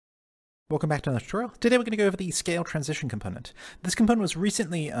Welcome back to another tutorial. Today we're going to go over the scale transition component. This component was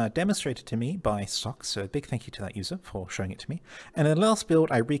recently demonstrated to me by Sox, so a big thank you to that user for showing it to me. And in the last build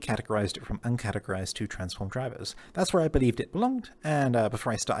I recategorized it from uncategorized to transform drivers. That's where I believed it belonged, and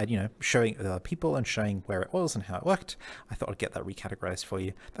before I started, showing it with other people and showing where it was and how it worked, I thought I'd get that recategorized for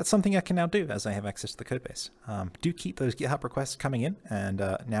you. That's something I can now do as I have access to the codebase. Do keep those GitHub requests coming in, and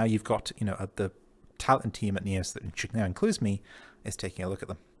now you've got, the talent team at Neos that now includes me is taking a look at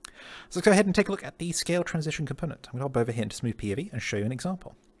them. So let's go ahead and take a look at the scale transition component. I'm going to hop over here into Smooth POV and show you an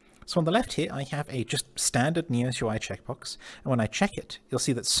example. So on the left here, I have a just standard Neos UI checkbox. And when I check it, you'll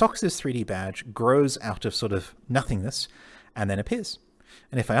see that Sox's 3D badge grows out of sort of nothingness and then appears.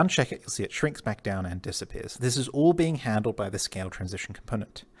 And if I uncheck it, you'll see it shrinks back down and disappears. This is all being handled by the scale transition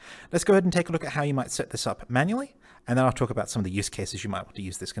component. Let's go ahead and take a look at how you might set this up manually. And then I'll talk about some of the use cases you might want to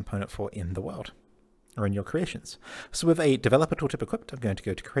use this component for in the world, or in your creations. So with a developer tooltip equipped, I'm going to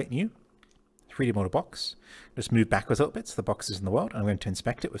go to create new, 3D model box, just move backwards a little bit so the box is in the world, and I'm going to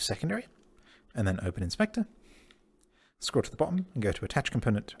inspect it with secondary, and then open inspector, scroll to the bottom and go to attach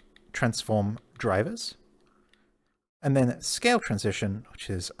component, transform drivers, and then scale transition, which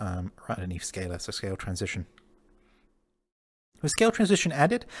is right underneath scalar, so scale transition. With scale transition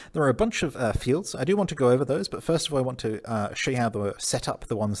added, there are a bunch of fields. I do want to go over those, but first of all, I want to show you how to set up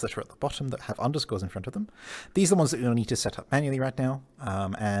the ones that are at the bottom that have underscores in front of them. These are the ones that you'll need to set up manually right now,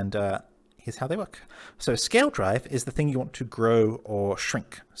 and here's how they work. So scale drive is the thing you want to grow or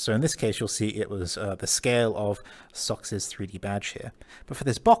shrink. So in this case, you'll see it was the scale of Sox's 3D badge here. But for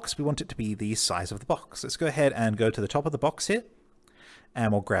this box, we want it to be the size of the box. Let's go ahead and go to the top of the box here,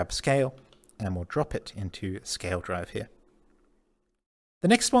 and we'll grab scale, and we'll drop it into scale drive here. The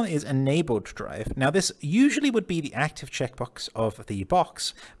next one is enabled drive. Now this usually would be the active checkbox of the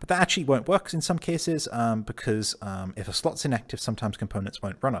box, but that actually won't work in some cases because if a slot's inactive, sometimes components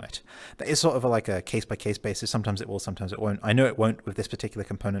won't run on it. That is sort of like a case-by-case basis. Sometimes it will, sometimes it won't. I know it won't with this particular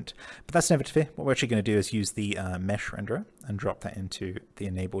component, but that's never to fear. What we're actually going to do is use the mesh renderer and drop that into the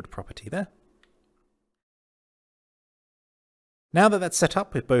enabled property there. Now that that's set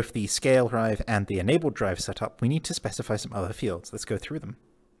up with both the scale drive and the enabled drive set up, we need to specify some other fields. Let's go through them.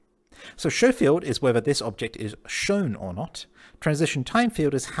 So show field is whether this object is shown or not. Transition time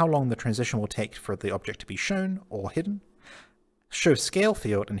field is how long the transition will take for the object to be shown or hidden. Show scale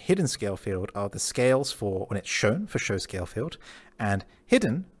field and hidden scale field are the scales for when it's shown for show scale field, and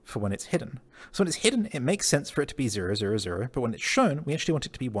hidden for when it's hidden. So when it's hidden, it makes sense for it to be 0, 0, 0, but when it's shown, we actually want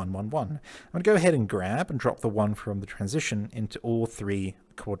it to be 1, 1, 1. I'm going to go ahead and grab and drop the 1 from the transition into all three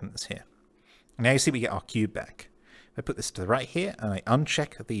coordinates here. And now you see we get our cube back. If I put this to the right here and I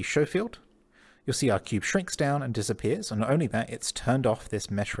uncheck the show field, you'll see our cube shrinks down and disappears. And not only that, it's turned off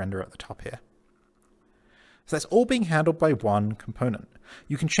this mesh render at the top here. So that's all being handled by one component.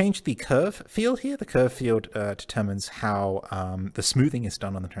 You can change the curve field here. The curve field determines how the smoothing is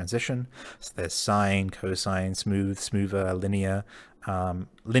done on the transition. So there's sine, cosine, smooth, smoother, linear.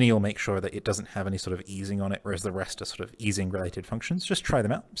 Linear will make sure that it doesn't have any sort of easing on it, whereas the rest are sort of easing related functions. Just try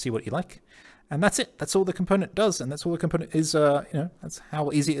them out, see what you like. And that's it. That's all the component does. And that's all the component is, that's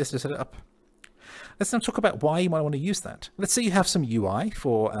how easy it is to set it up. Let's now talk about why you might want to use that. Let's say you have some UI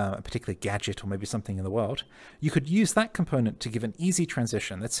for a particular gadget or maybe something in the world. You could use that component to give an easy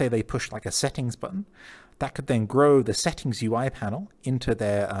transition. Let's say they push like a settings button. That could then grow the settings UI panel into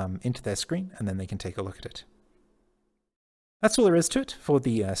their screen, and then they can take a look at it. That's all there is to it for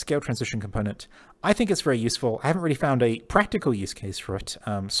the scale transition component. I think it's very useful. I haven't really found a practical use case for it.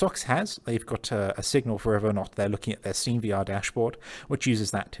 Sox has. They've got a signal for whether or not they're looking at their SceneVR dashboard, which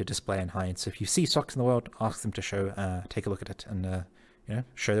uses that to display and hide. So if you see Sox in the world, ask them to show, take a look at it, and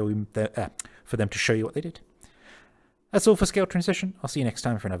show them for them to show you what they did. That's all for scale transition. I'll see you next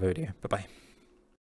time for another video. Bye bye.